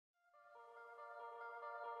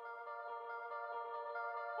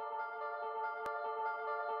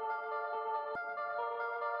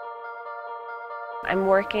I'm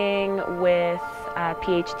working with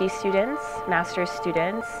PhD students, master's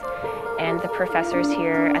students, and the professors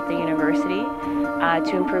here at the university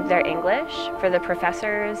to improve their English for the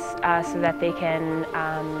professors so that they can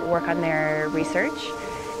work on their research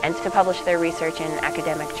and to publish their research in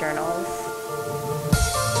academic journals.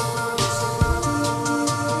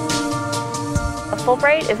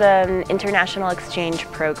 Fulbright is an international exchange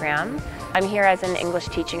program. I'm here as an English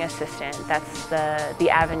teaching assistant. That's the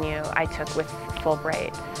avenue I took with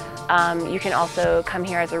Fulbright. You can also come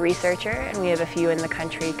here as a researcher, and we have a few in the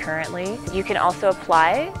country currently. You can also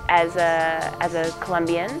apply as a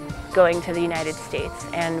Colombian going to the United States,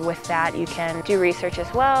 and with that you can do research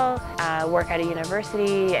as well, work at a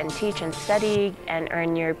university and teach and study and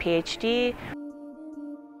earn your PhD.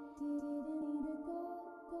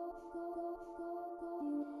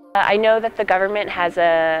 I know that the government has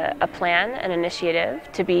a plan, an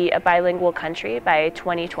initiative, to be a bilingual country by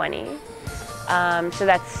 2020. So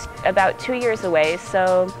that's about 2 years away.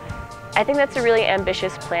 So I think that's a really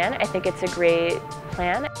ambitious plan. I think it's a great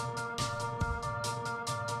plan.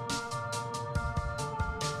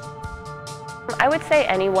 I would say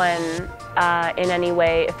anyone in any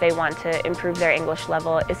way, if they want to improve their English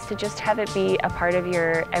level, is to just have it be a part of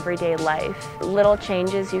your everyday life. Little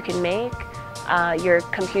changes you can make. Your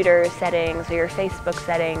computer settings or your Facebook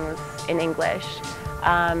settings in English,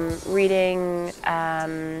 reading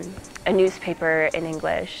a newspaper in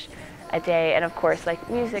English a day, and of course like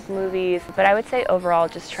music, movies. But I would say overall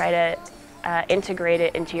just try to integrate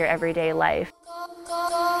it into your everyday life.